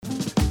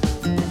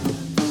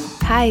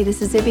Hi,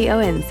 this is Zibby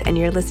Owens, and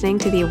you're listening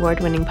to the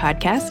award-winning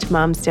podcast,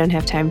 Moms Don't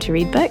Have Time to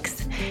Read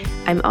Books.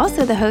 I'm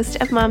also the host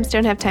of Moms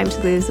Don't Have Time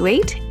to Lose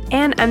Weight,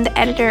 and I'm the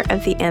editor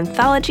of the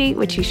anthology,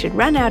 which you should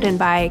run out and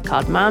buy,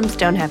 called Moms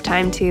Don't Have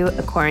Time to,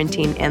 a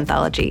quarantine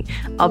anthology.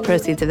 All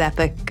proceeds of that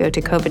book go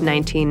to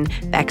COVID-19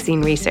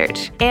 vaccine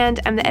research. And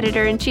I'm the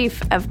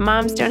editor-in-chief of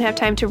Moms Don't Have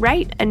Time to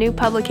Write, a new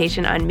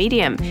publication on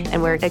Medium,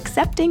 and we're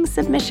accepting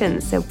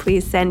submissions, so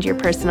please send your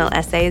personal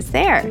essays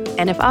there.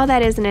 And if all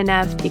that isn't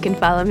enough, you can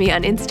follow me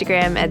on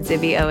Instagram at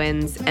Zibby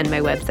Owens, and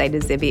my website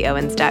is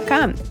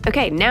zibbyowens.com.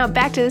 Okay, now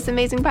back to this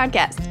amazing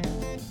podcast.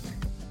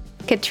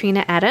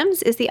 Katrina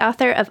Adams is the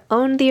author of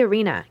Own the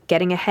Arena,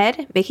 Getting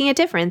Ahead, Making a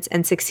Difference,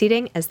 and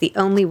Succeeding as the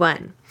Only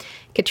One.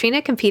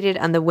 Katrina competed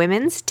on the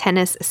Women's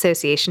Tennis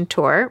Association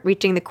Tour,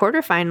 reaching the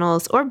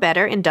quarterfinals or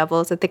better in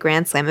doubles at the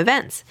Grand Slam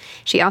events.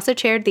 She also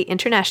chaired the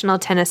International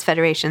Tennis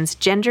Federation's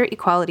Gender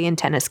Equality in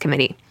Tennis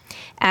Committee.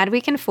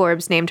 Adweek and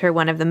Forbes named her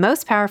one of the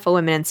most powerful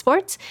women in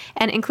sports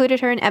and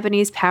included her in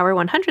Ebony's Power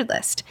 100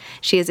 list.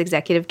 She is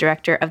executive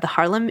director of the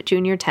Harlem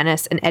Junior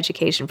Tennis and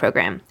Education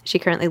Program. She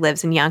currently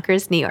lives in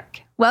Yonkers, New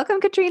York.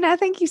 Welcome, Katrina.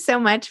 Thank you so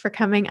much for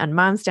coming on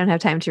Moms Don't Have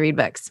Time to Read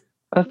Books.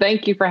 Well,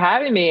 thank you for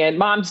having me. And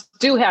moms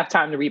do have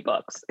time to read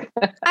books.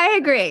 I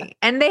agree.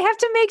 And they have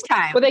to make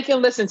time. Well, they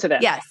can listen to them.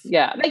 Yes.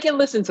 Yeah, they can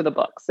listen to the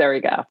books. There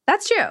we go.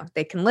 That's true.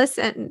 They can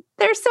listen.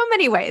 There's so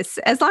many ways,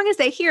 as long as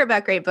they hear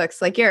about great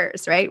books like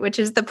yours, right? Which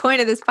is the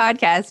point of this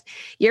podcast.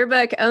 Your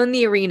book, Own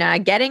the Arena,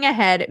 Getting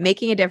Ahead,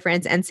 Making a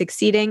Difference, and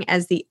Succeeding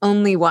as the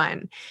Only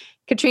One.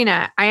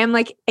 Katrina, I am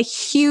like a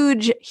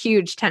huge,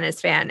 huge tennis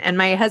fan. And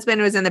my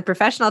husband was in the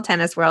professional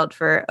tennis world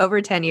for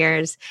over 10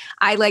 years.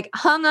 I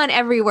hung on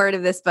every word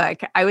of this book.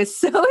 I was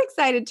so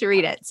excited to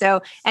read it.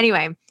 So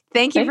anyway,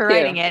 thank you for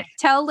writing it.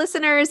 Tell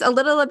listeners a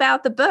little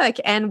about the book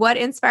and what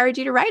inspired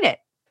you to write it.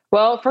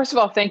 Well, first of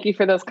all, thank you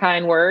for those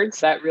kind words.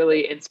 That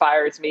really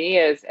inspires me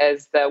as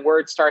the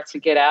word starts to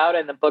get out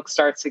and the book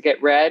starts to get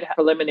read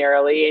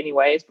preliminarily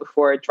anyways,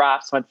 before it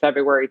drops on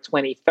February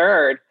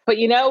 23rd. But,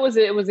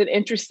 it was an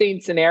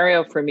interesting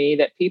scenario for me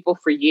that people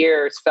for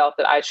years felt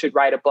that I should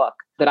write a book,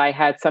 that I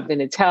had something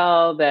to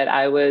tell, that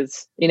I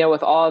was,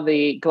 with all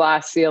the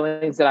glass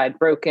ceilings that I'd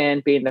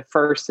broken, being the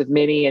first of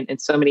many in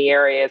so many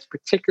areas,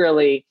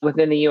 particularly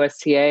within the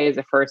USTA as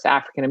the first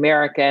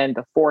African-American,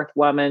 the fourth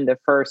woman, the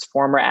first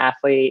former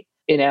athlete,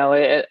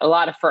 a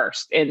lot of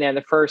firsts, and then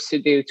the first to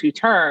do 2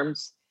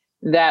 terms,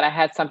 that I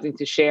had something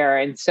to share.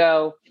 And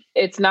so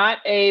it's not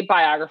a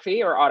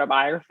biography or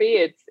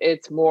autobiography.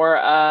 It's more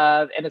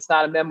of, and it's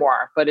not a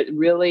memoir, but it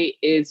really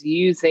is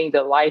using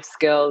the life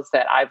skills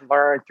that I've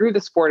learned through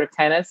the sport of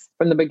tennis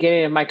from the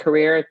beginning of my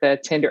career at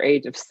the tender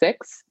age of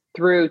 6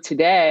 through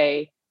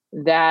today,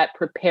 that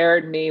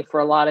prepared me for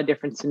a lot of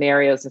different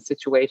scenarios and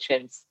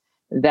situations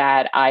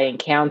that I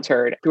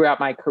encountered throughout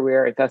my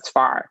career thus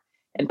far.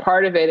 And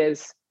part of it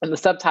is in the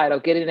subtitle,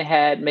 Getting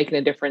Ahead, Making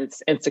a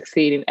Difference, and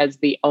Succeeding as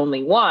the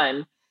Only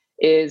One,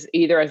 is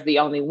either as the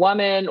only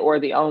woman or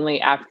the only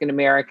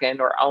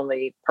African-American or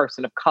only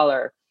person of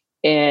color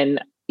in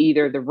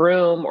either the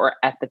room or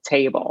at the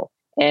table,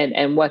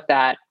 and what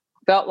that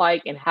felt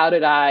like and how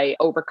did I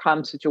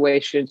overcome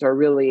situations or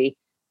really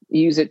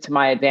use it to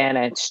my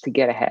advantage to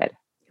get ahead.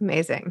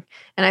 Amazing.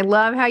 And I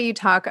love how you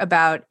talk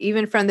about,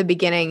 even from the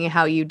beginning,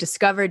 how you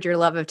discovered your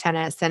love of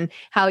tennis and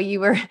how you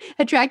were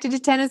attracted to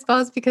tennis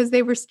balls because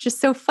they were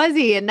just so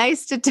fuzzy and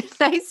nice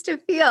to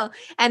feel.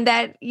 And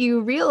that you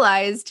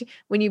realized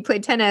when you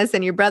played tennis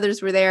and your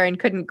brothers were there and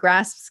couldn't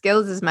grasp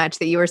skills as much,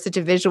 that you were such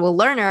a visual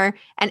learner,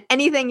 and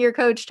anything your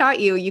coach taught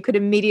you, you could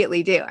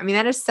immediately do. I mean,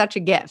 that is such a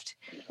gift.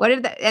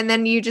 And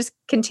then you just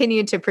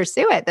continued to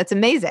pursue it. That's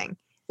amazing.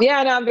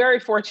 Yeah, no, I'm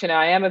very fortunate.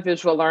 I am a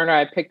visual learner.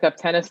 I picked up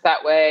tennis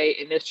that way.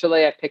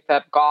 Initially, I picked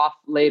up golf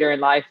later in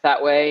life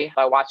that way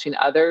by watching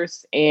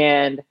others.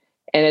 And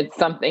it's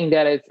something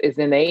that is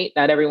innate.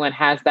 Not everyone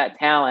has that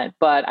talent,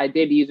 but I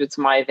did use it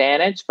to my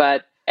advantage.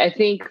 But I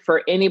think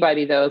for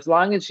anybody, though, as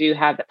long as you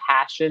have the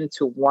passion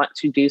to want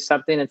to do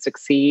something and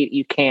succeed,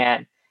 you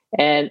can.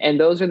 And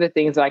those are the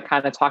things that I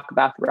kind of talk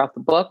about throughout the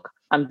book.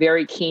 I'm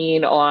very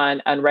keen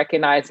on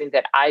recognizing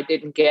that I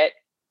didn't get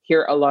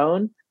here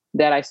alone,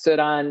 that I stood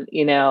on,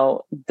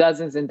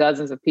 dozens and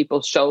dozens of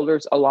people's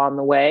shoulders along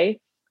the way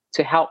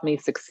to help me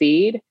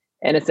succeed.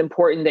 And it's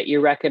important that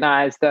you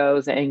recognize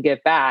those and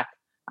give back.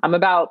 I'm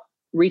about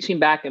reaching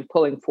back and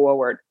pulling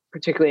forward,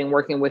 particularly in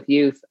working with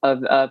youth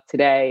of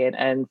today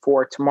and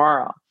for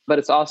tomorrow. But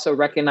it's also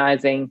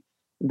recognizing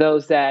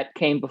those that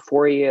came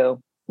before you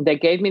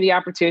that gave me the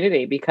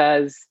opportunity,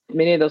 because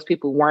many of those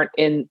people weren't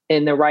in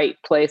the right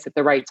place at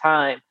the right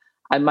time.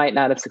 I might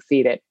not have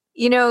succeeded.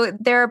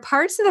 There are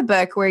parts of the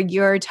book where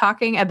you're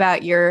talking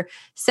about your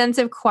sense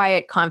of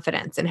quiet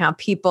confidence and how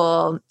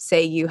people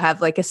say you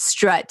have like a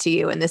strut to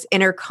you and this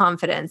inner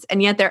confidence.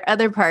 And yet there are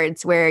other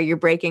parts where you're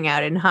breaking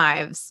out in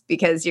hives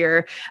because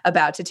you're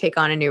about to take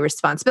on a new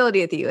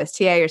responsibility at the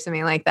USTA or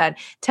something like that.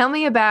 Tell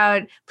me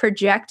about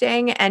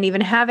projecting and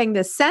even having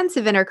this sense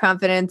of inner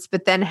confidence,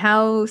 but then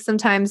how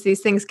sometimes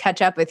these things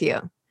catch up with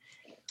you.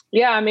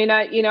 Yeah, I mean,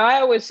 I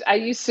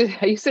used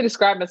to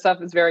describe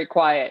myself as very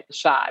quiet,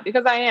 shy,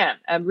 because I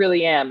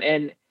really am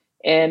in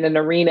an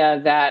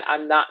arena that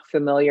I'm not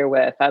familiar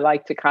with. I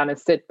like to kind of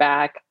sit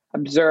back,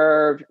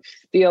 observe,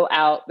 feel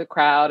out the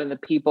crowd and the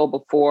people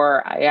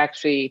before I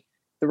actually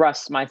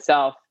thrust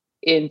myself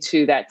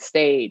into that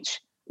stage.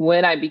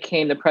 When I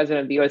became the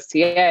president of the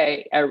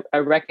USTA, I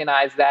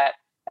recognized that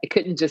I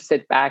couldn't just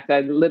sit back.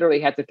 I literally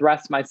had to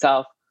thrust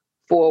myself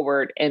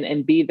forward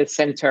and be the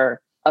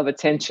center of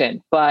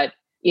attention. But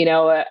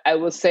I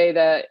will say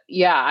that,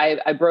 yeah,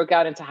 I broke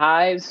out into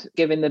hives,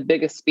 given the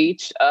biggest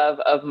speech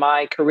of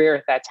my career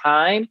at that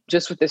time,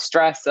 just with the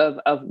stress of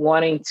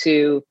wanting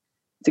to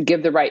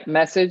give the right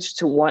message,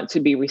 to want to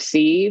be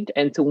received,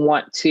 and to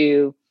want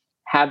to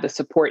have the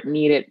support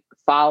needed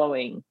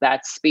following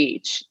that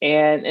speech.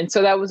 And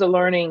so that was a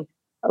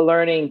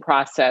learning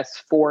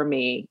process for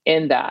me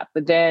in that.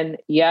 But then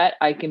yet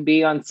I can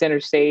be on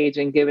center stage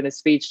and giving a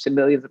speech to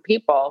millions of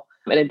people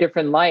in a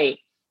different light.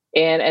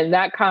 And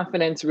that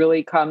confidence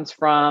really comes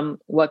from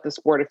what the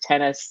sport of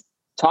tennis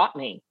taught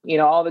me,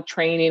 all the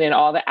training and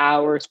all the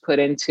hours put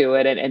into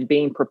it and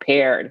being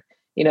prepared.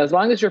 As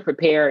long as you're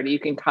prepared, you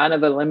can kind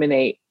of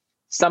eliminate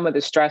some of the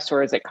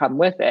stressors that come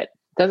with it.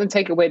 It doesn't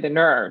take away the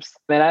nerves.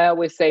 And I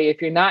always say,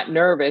 if you're not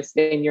nervous,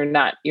 then you're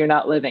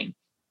not living,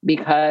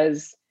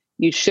 because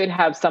you should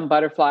have some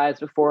butterflies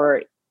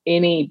before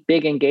any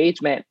big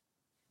engagement,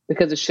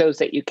 because it shows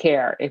that you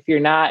care. If you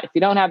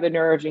don't have the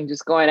nerves and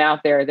just going out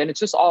there, then it's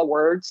just all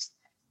words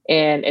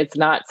and it's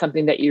not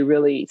something that you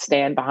really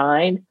stand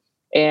behind.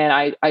 And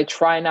I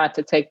try not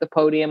to take the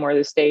podium or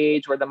the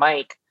stage or the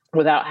mic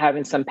without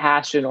having some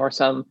passion or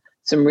some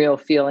real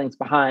feelings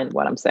behind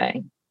what I'm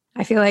saying.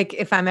 I feel like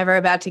if I'm ever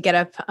about to get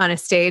up on a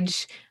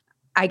stage,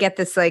 I get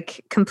this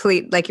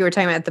complete, like you were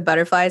talking about the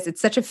butterflies. It's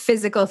such a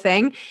physical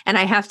thing. And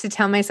I have to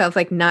tell myself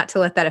not to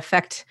let that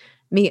affect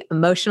me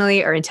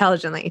emotionally or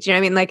intelligently. Do you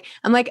know what I mean?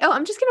 I'm oh,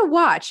 I'm just going to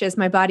watch as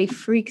my body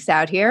freaks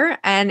out here,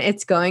 and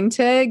it's going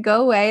to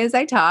go away as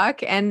I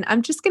talk. And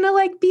I'm just going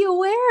to be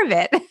aware of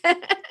it,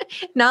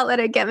 not let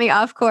it get me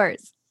off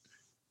course.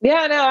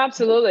 Yeah, no,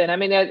 absolutely. And I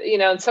mean,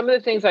 some of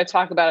the things I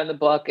talk about in the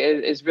book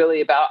is really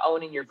about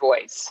owning your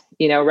voice.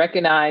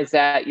 Recognize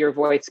that your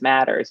voice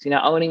matters.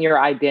 Owning your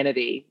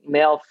identity,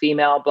 male,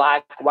 female,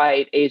 Black,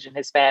 white, Asian,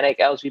 Hispanic,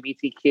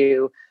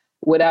 LGBTQ,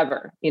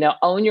 whatever.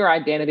 Own your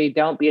identity.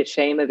 Don't be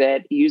ashamed of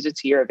it. Use it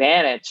to your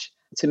advantage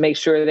to make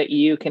sure that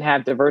you can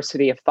have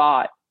diversity of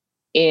thought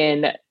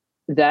in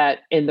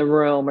the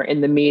room or in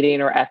the meeting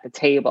or at the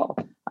table.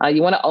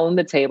 You want to own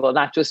the table,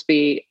 not just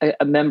be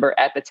a member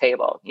at the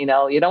table. You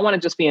don't want to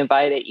just be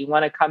invited. You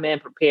want to come in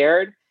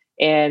prepared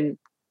and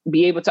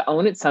be able to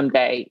own it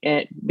someday,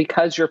 and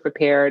because you're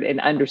prepared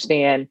and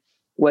understand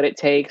what it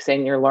takes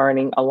and you're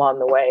learning along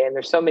the way. And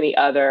there's so many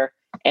other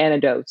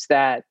anecdotes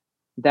that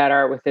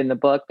are within the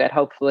book that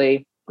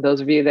hopefully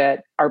those of you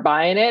that are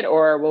buying it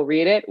or will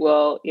read it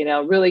will,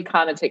 really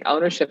kind of take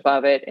ownership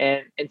of it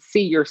and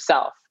see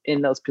yourself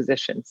in those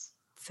positions.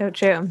 So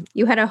true.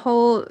 You had a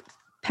whole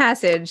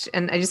passage,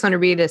 and I just want to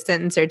read a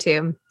sentence or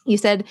two. You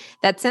said,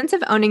 that sense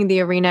of owning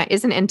the arena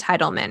isn't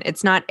entitlement.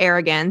 It's not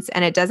arrogance,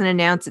 and it doesn't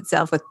announce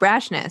itself with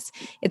brashness.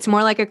 It's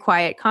more like a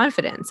quiet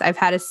confidence. I've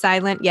had a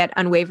silent yet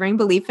unwavering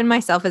belief in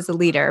myself as a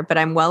leader, but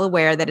I'm well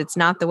aware that it's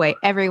not the way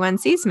everyone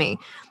sees me.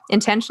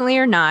 Intentionally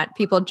or not,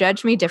 people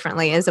judge me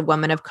differently as a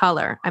woman of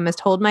color. I must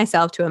hold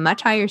myself to a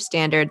much higher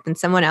standard than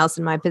someone else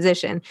in my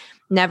position,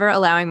 never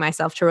allowing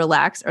myself to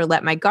relax or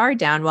let my guard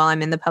down while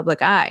I'm in the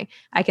public eye.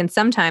 I can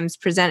sometimes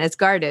present as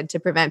guarded to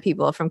prevent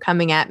people from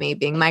coming at me,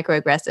 being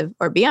microaggressive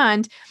or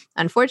beyond.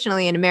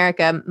 Unfortunately, in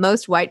America,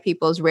 most white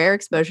people's rare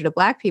exposure to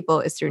Black people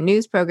is through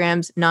news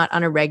programs, not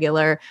on a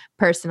regular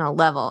personal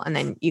level. And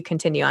then you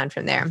continue on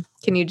from there.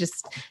 Can you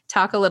just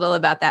talk a little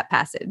about that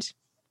passage?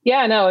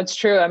 Yeah, no, it's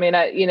true. I mean,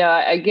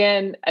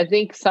 again, I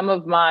think some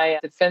of my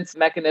defense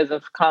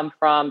mechanisms come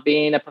from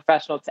being a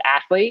professional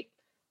athlete,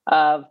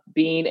 of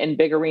being in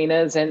big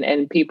arenas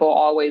and people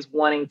always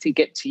wanting to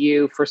get to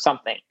you for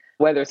something,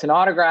 whether it's an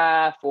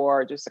autograph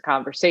or just a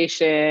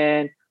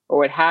conversation or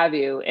what have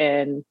you.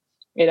 And,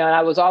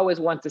 I was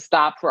always one to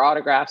stop for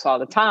autographs all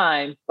the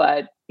time,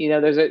 but,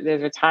 there's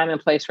a time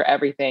and place for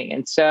everything.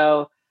 And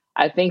so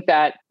I think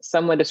that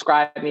someone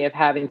described me of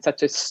having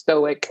such a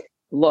stoic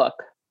look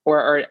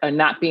or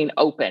not being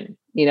open,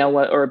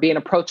 or being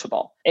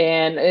approachable.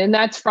 And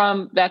that's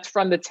from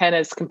the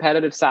tennis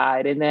competitive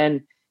side. And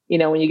then,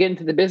 when you get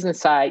into the business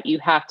side, you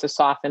have to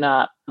soften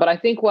up. But I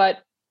think what,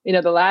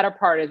 the latter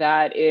part of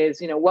that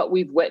is, what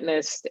we've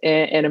witnessed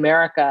in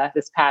America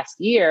this past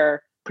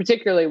year,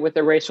 particularly with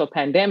the racial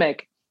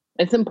pandemic.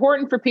 It's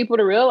important for people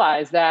to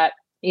realize that,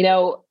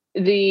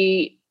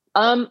 the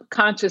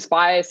unconscious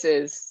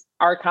biases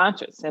are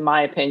conscious, in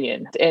my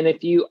opinion. And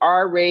if you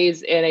are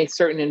raised in a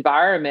certain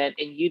environment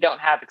and you don't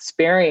have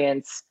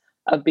experience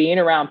of being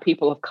around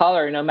people of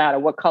color, no matter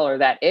what color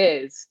that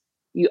is,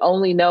 you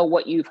only know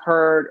what you've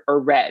heard or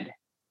read.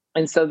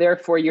 And so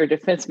therefore your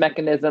defense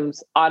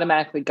mechanisms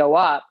automatically go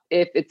up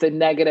if it's a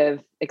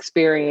negative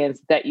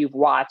experience that you've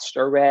watched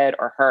or read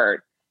or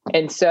heard.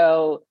 And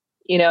so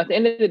at the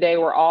end of the day,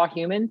 we're all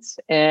humans,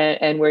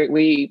 and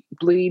we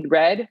bleed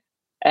red,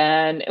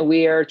 and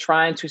we are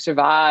trying to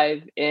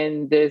survive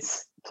in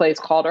this place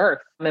called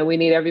Earth. And we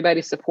need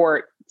everybody's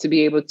support to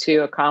be able to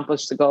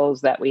accomplish the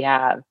goals that we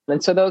have.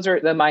 And so those are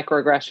the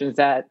microaggressions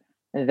that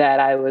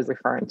I was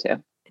referring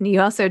to. And you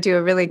also do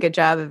a really good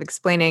job of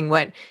explaining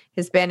what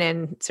has been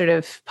in sort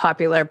of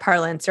popular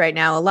parlance right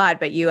now a lot,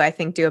 but you, I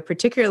think, do a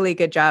particularly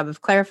good job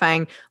of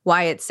clarifying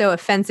why it's so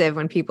offensive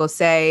when people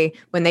say,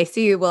 when they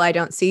see you, well, I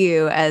don't see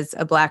you as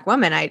a Black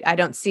woman. I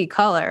don't see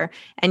color.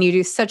 And you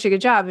do such a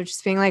good job of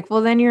just being like,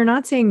 well, then you're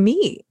not saying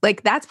me.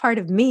 Like, that's part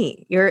of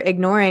me. You're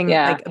ignoring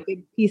like a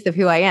big piece of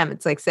who I am.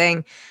 It's like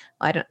saying,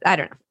 I don't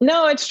know.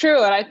 No, it's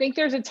true. And I think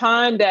there's a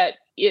time that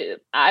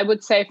I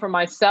would say for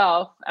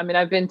myself, I mean,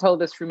 I've been told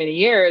this for many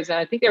years, and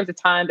I think there was a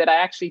time that I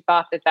actually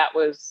thought that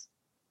was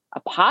a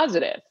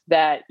positive,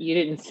 that you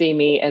didn't see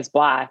me as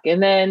Black.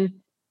 And then,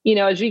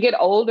 as you get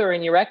older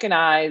and you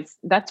recognize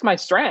that's my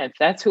strength,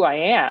 that's who I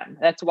am,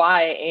 that's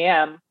why I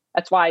am,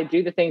 that's why I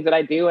do the things that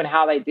I do and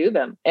how I do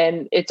them.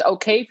 And it's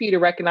okay for you to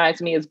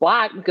recognize me as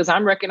Black because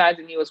I'm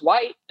recognizing you as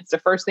white. It's the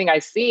first thing I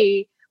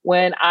see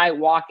when I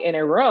walk in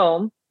a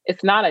room.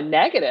 It's not a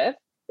negative.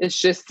 It's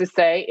just to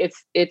say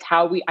it's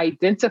how we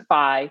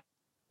identify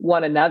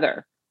one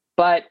another.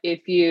 But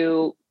if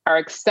you are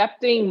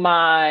accepting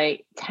my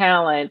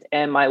talent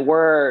and my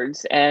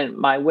words and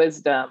my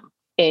wisdom,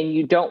 and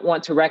you don't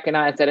want to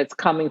recognize that it's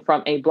coming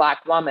from a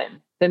Black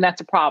woman, then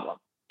that's a problem.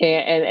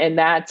 And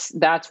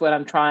that's what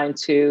I'm trying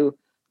to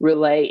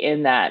relay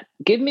in that.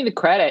 Give me the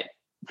credit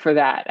for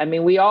that. I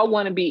mean, we all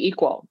want to be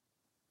equal,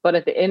 but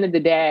at the end of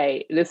the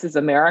day, this is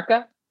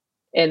America,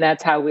 and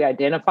that's how we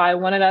identify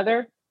one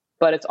another.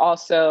 But it's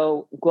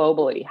also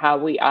globally how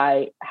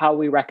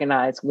we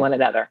recognize one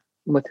another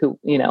with who,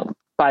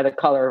 by the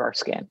color of our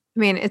skin. I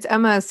mean, it's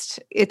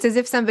as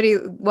if somebody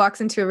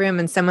walks into a room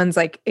and someone's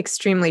like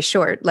extremely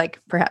short, like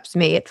perhaps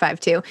me at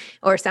 5'2",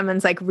 or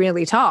someone's like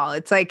really tall.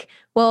 It's like,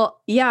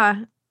 well,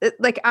 yeah,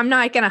 like I'm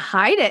not going to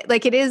hide it.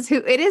 Like it is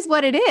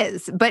what it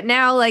is. But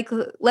now, like,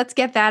 let's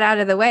get that out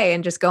of the way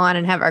and just go on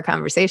and have our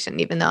conversation,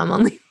 even though I'm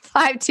only 5'2"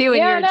 and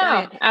you're a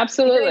giant.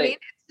 Absolutely. You know what I mean?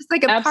 It's just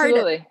like a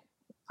absolutely.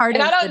 And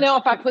I don't know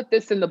if I put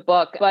this in the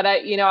book, but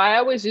I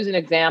always use an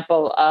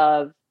example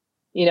of,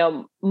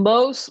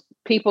 most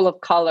people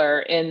of color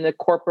in the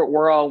corporate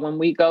world, when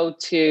we go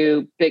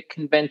to big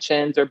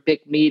conventions or big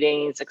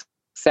meetings, et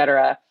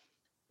cetera,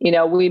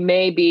 we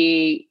may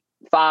be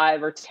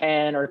 5 or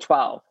 10 or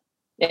 12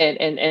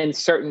 in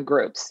certain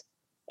groups.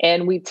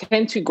 And we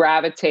tend to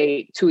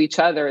gravitate to each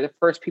other. The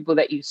first people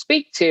that you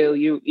speak to,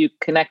 you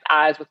connect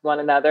eyes with one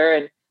another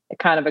and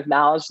kind of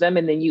acknowledge them.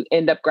 And then you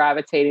end up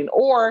gravitating.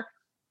 Or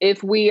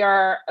if we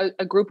are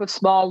a group of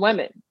small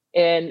women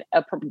in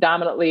a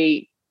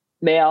predominantly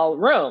male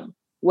room,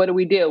 what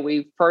do?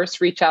 We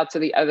first reach out to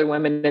the other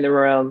women in the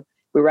room.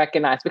 We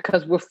recognize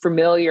because we're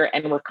familiar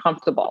and we're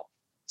comfortable.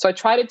 So I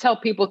try to tell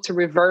people to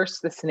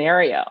reverse the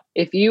scenario.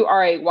 If you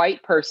are a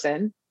white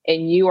person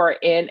and you are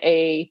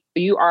a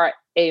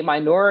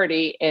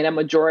minority in a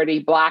majority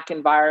Black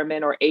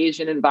environment or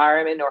Asian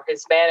environment or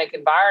Hispanic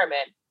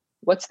environment,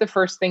 what's the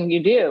first thing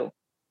you do?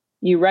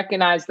 You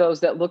recognize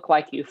those that look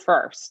like you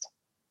first,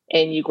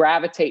 and you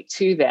gravitate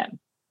to them.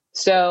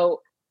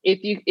 So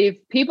if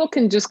people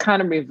can just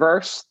kind of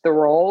reverse the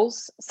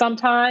roles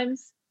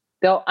sometimes,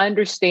 they'll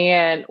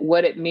understand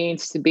what it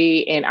means to be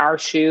in our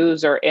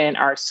shoes or in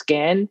our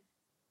skin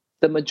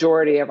the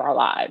majority of our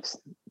lives,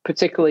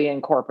 particularly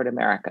in corporate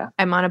America.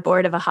 I'm on a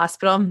board of a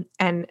hospital,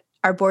 and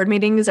our board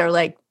meetings are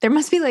like, there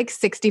must be like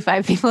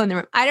 65 people in the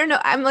room. I don't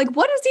know. I'm like,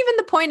 what is even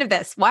the point of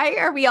this? Why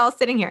are we all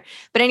sitting here?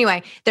 But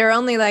anyway, there are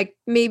only like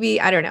maybe,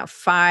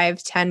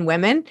 5, 10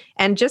 women.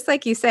 And just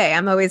like you say,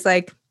 I'm always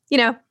like,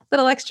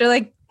 little extra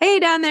like, hey,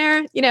 down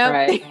there,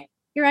 right.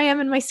 Here I am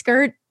in my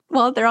skirt.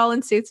 Well, they're all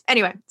in suits.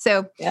 Anyway,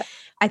 so yeah.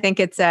 I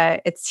think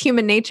it's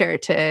human nature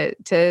to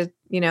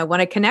want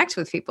to connect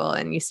with people,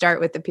 and you start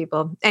with the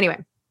people.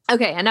 Anyway.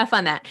 Okay, enough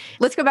on that.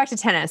 Let's go back to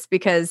tennis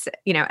because,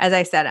 as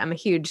I said, I'm a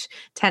huge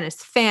tennis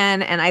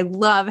fan, and I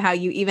love how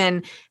you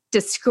even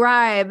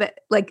describe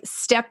like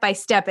step by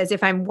step as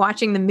if I'm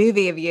watching the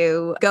movie of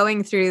you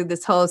going through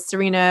this whole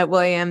Serena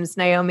Williams,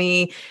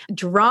 Naomi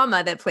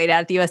drama that played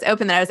out at the US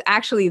Open that I was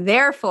actually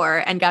there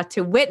for and got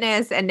to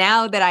witness. And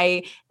now that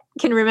I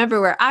can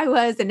remember where I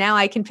was, and now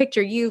I can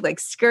picture you like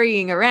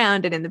scurrying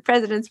around and in the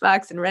president's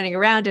box and running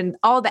around and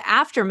all the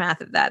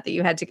aftermath of that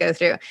you had to go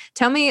through.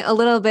 Tell me a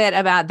little bit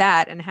about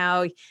that and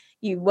how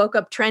you woke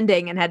up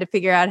trending and had to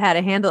figure out how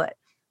to handle it.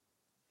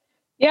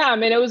 Yeah, I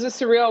mean, it was a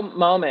surreal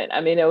moment. I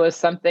mean, it was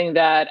something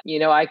that,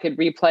 I could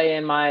replay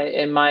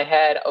in my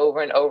head over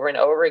and over and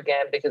over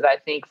again, because I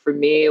think for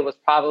me, it was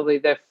probably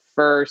the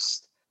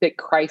first big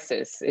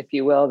crisis, if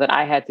you will, that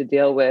I had to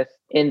deal with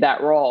in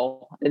that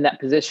role, in that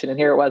position. And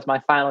here it was, my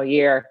final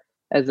year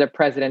as the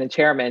president and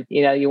chairman.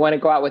 You want to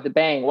go out with a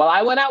bang. Well,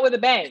 I went out with a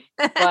bang,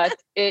 but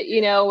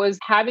it was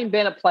having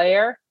been a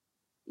player,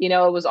 it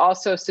was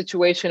also a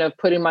situation of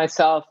putting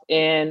myself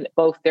in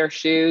both their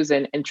shoes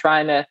and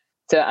trying to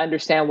to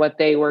understand what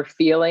they were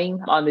feeling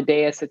on the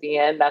dais at the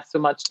end, not so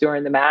much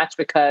during the match,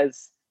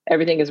 because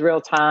everything is real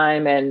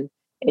time and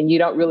you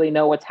don't really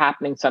know what's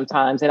happening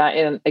sometimes.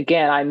 And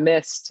again, I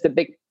missed the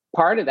big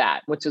part of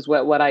that, which is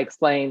what I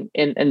explained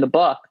in the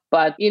book.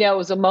 But, it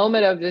was a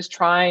moment of just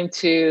trying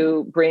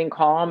to bring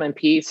calm and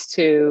peace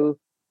to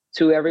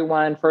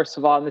everyone, first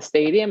of all, in the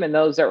stadium and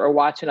those that were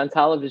watching on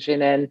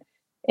television.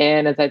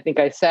 And as I think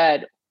I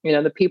said,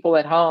 the people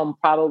at home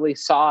probably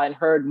saw and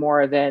heard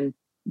more than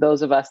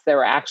those of us that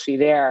were actually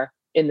there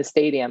in the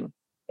stadium.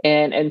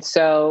 And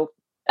so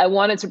I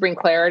wanted to bring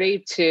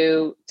clarity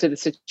to the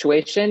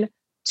situation,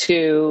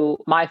 to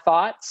my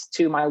thoughts,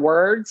 to my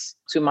words,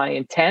 to my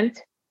intent.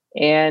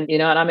 And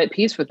I'm at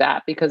peace with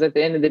that, because at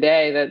the end of the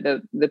day,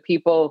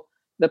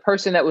 the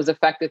person that was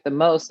affected the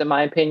most, in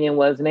my opinion,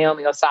 was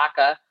Naomi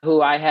Osaka,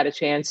 who I had a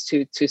chance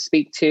to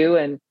speak to,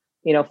 and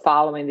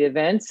following the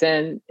events,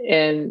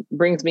 and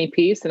brings me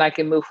peace, and I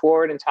can move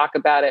forward and talk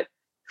about it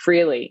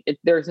freely.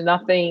 There's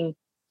nothing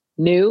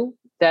new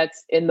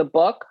that's in the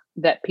book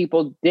that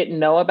people didn't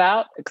know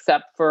about,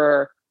 except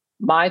for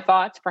my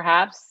thoughts,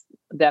 perhaps,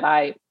 that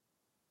I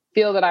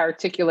feel that I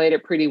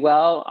articulated pretty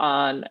well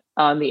on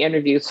the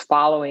interviews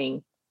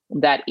following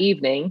that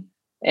evening.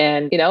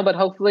 And, but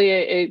hopefully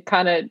it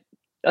kind of,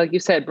 like you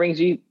said, brings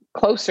you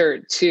closer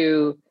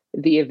to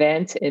the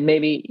event, and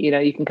maybe,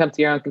 you can come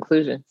to your own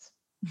conclusions.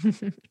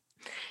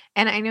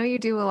 And I know you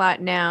do a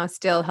lot now,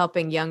 still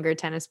helping younger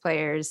tennis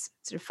players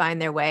sort of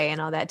find their way and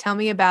all that. Tell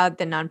me about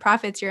the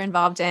nonprofits you're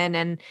involved in,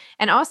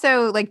 and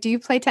also, do you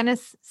play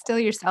tennis still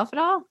yourself at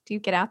all? Do you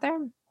get out there?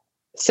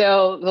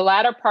 So the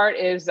latter part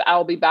is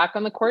I'll be back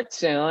on the court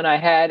soon. I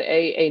had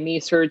a knee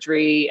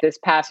surgery this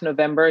past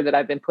November that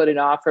I've been putting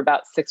off for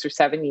about 6 or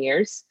 7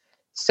 years.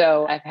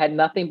 So I've had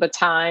nothing but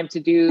time to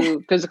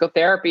do physical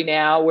therapy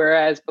now,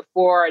 whereas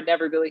before I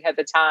never really had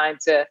the time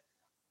to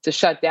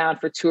shut down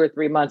for 2 or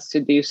 3 months to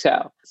do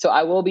so. So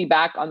I will be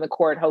back on the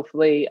court,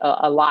 hopefully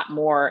a lot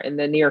more in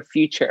the near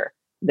future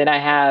than I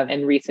have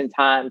in recent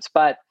times.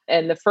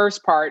 And the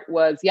first part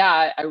was,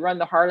 I run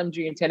the Harlem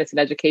Junior Tennis and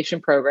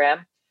Education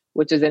Program,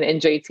 which is an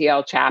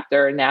NJTL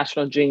chapter,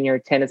 National Junior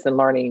Tennis and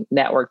Learning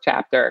Network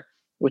chapter,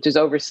 which is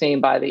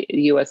overseen by the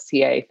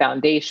USTA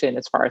Foundation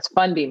as far as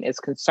funding is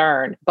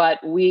concerned. But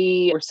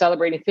we were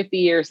celebrating 50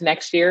 years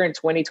next year in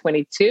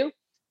 2022.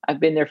 I've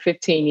been there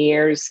 15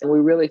 years, and we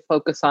really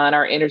focus on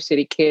our inner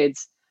city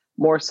kids,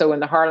 more so in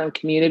the Harlem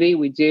community.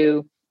 We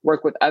do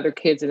work with other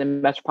kids in the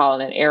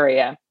metropolitan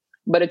area,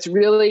 but it's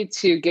really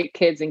to get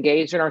kids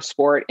engaged in our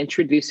sport,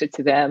 introduce it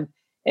to them,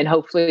 and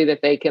hopefully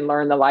that they can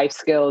learn the life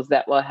skills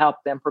that will help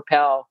them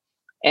propel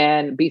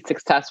and be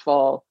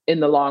successful in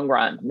the long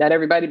run. Not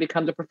everybody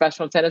becomes a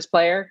professional tennis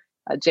player.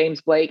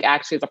 James Blake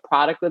actually is a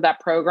product of that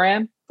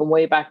program from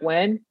way back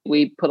when.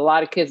 We put a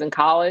lot of kids in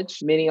college,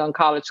 many on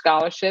college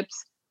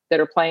scholarships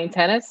that are playing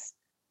tennis.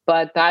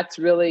 But that's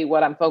really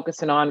what I'm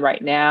focusing on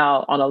right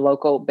now on a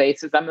local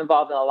basis. I'm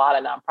involved in a lot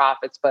of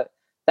nonprofits, but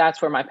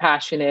that's where my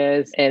passion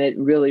is. And it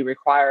really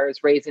requires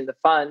raising the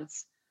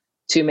funds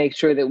to make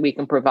sure that we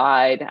can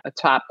provide a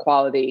top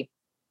quality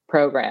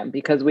program,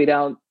 because we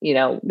don't,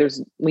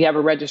 we have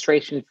a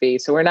registration fee.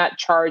 So we're not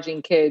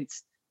charging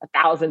kids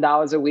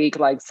 $1,000 a week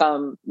like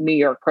some New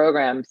York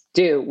programs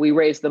do. We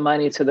raise the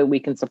money so that we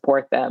can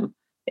support them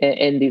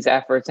in these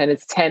efforts. And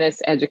it's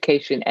tennis,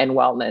 education, and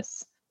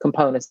wellness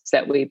components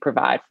that we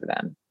provide for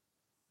them.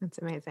 That's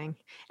amazing.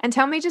 And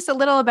tell me just a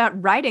little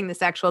about writing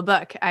this actual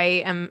book. I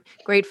am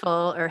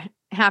grateful or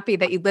happy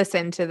that you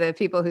listened to the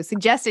people who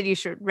suggested you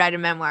should write a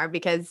memoir,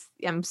 because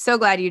I'm so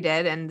glad you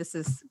did. And this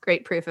is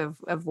great proof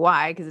of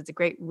why, because it's a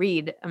great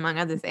read, among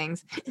other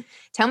things.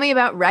 Tell me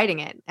about writing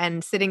it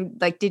and sitting,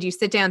 did you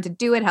sit down to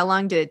do it? How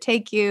long did it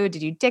take you?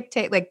 Did you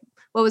dictate?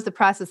 What was the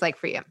process like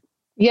for you?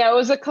 Yeah, it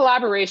was a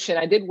collaboration.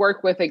 I did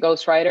work with a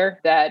ghostwriter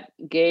that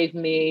gave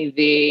me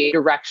the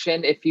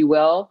direction, if you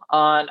will,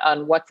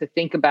 on what to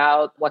think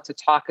about, what to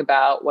talk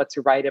about, what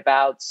to write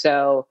about.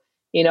 So,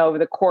 over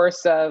the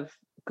course of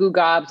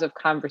gobs of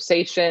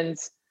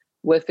conversations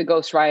with the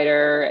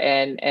ghostwriter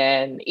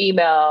and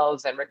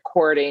emails and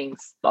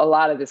recordings, a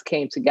lot of this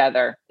came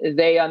together.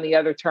 They, on the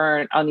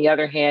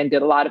other hand,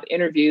 did a lot of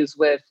interviews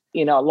with,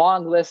 a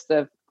long list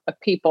of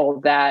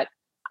people that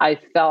I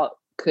felt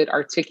could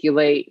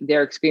articulate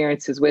their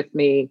experiences with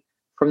me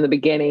from the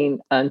beginning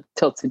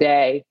until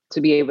today, to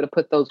be able to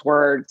put those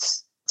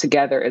words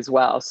together as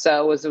well.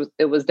 So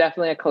it was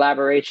definitely a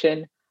collaboration.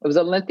 It was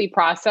a lengthy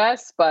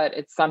process, but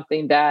it's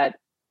something that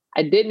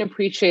I didn't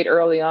appreciate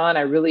early on.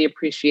 I really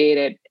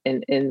appreciated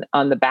in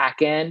on the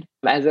back end,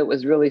 as it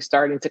was really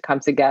starting to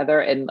come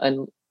together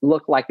and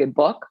look like a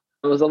book.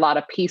 It was a lot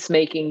of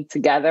peacemaking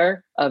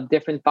together of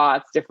different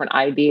thoughts, different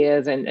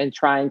ideas, and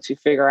trying to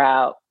figure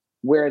out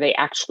where they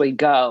actually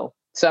go.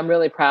 So I'm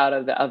really proud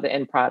of the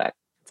end product.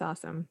 It's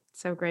awesome.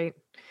 So great.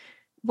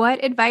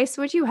 What advice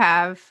would you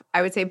have,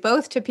 I would say,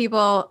 both to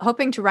people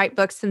hoping to write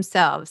books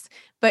themselves,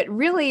 but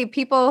really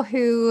people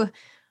who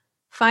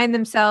find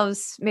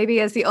themselves maybe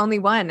as the only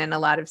one in a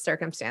lot of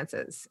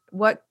circumstances?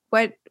 What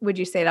would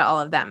you say to all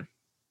of them?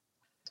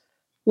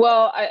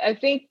 Well, I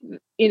think,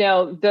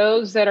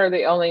 those that are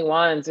the only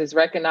ones is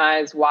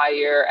recognize why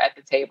you're at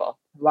the table,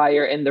 why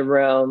you're in the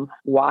room,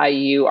 why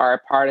you are a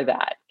part of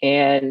that.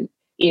 And,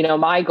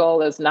 my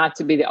goal is not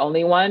to be the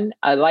only one.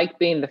 I like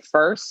being the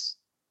first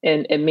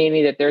and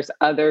meaning that there's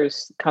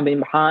others coming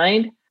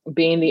behind.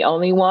 Being the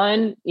only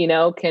one,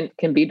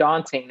 can be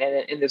daunting.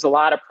 And there's a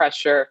lot of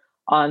pressure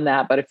on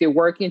that. But if you're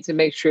working to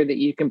make sure that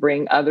you can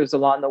bring others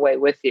along the way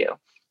with you,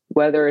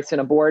 whether it's in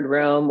a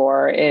boardroom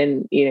or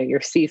in, your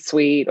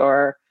C-suite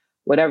or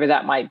whatever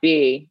that might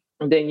be,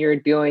 then you're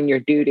doing your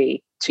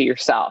duty to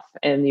yourself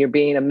and you're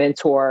being a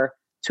mentor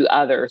to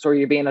others, or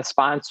you're being a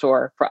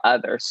sponsor for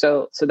others.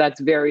 So that's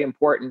very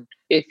important.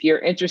 If you're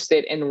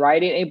interested in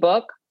writing a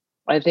book,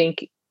 I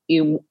think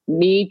you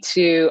need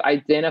to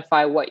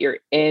identify what your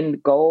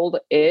end goal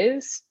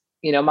is.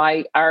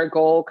 Our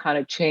goal kind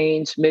of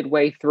changed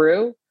midway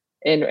through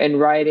in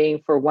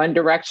writing for one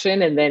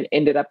direction, and then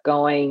ended up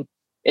going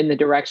in the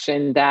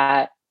direction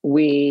that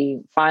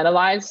we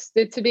finalized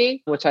it to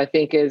be, which I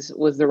think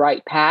was the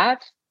right path.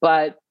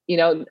 But,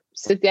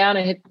 sit down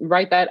and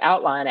write that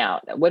outline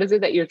out. What is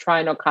it that you're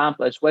trying to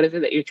accomplish? What is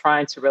it that you're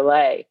trying to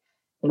relay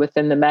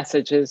within the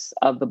messages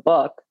of the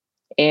book?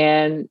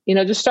 And,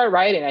 just start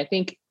writing. I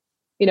think,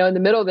 in the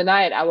middle of the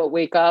night, I would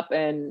wake up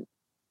and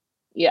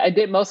I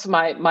did most of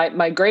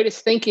my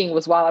greatest thinking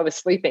was while I was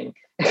sleeping,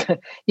 and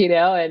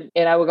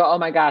I would go, oh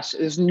my gosh,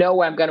 there's no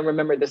way I'm going to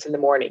remember this in the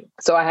morning.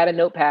 So I had a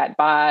notepad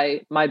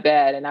by my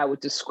bed and I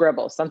would just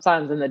scribble,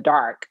 sometimes in the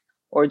dark,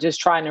 or just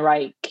trying to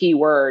write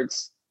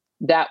keywords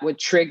that would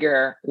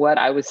trigger what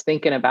I was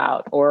thinking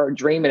about or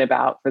dreaming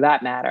about, for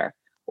that matter,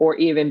 or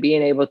even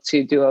being able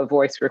to do a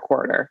voice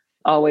recorder.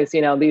 Always,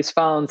 these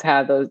phones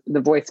have the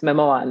voice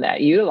memo on that.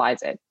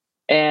 Utilize it.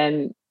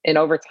 And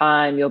over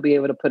time, you'll be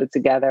able to put it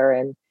together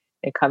and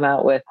come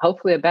out with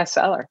hopefully a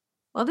bestseller.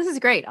 Well, this is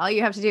great. All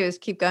you have to do is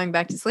keep going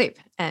back to sleep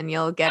and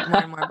you'll get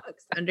more and more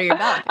books under your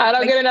belt. I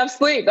don't get enough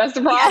sleep. That's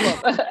the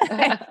problem.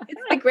 Yeah.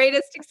 It's the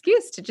greatest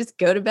excuse to just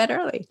go to bed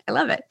early. I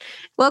love it.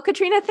 Well,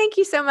 Katrina, thank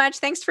you so much.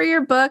 Thanks for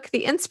your book,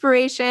 The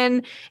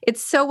Inspiration.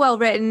 It's so well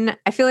written.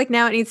 I feel like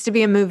now it needs to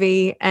be a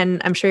movie, and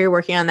I'm sure you're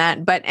working on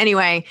that. But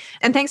anyway,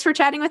 and thanks for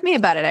chatting with me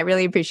about it. I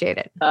really appreciate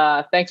it.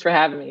 Thanks for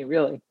having me.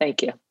 Really.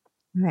 Thank you.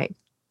 All right.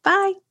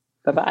 Bye.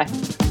 Bye-bye.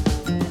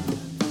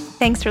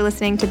 Thanks for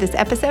listening to this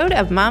episode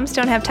of Moms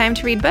Don't Have Time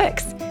to Read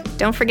Books.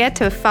 Don't forget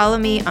to follow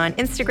me on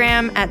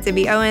Instagram at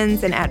Zibby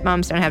Owens and at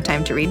Moms Don't Have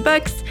Time to Read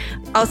Books.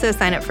 Also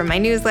sign up for my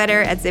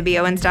newsletter at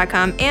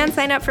zibbyowens.com and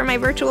sign up for my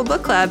virtual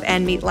book club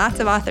and meet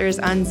lots of authors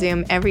on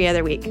Zoom every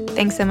other week.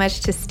 Thanks so much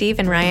to Steve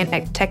and Ryan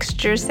at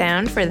Texture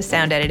Sound for the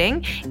sound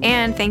editing.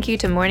 And thank you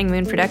to Morning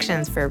Moon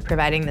Productions for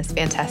providing this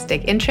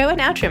fantastic intro and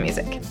outro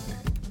music.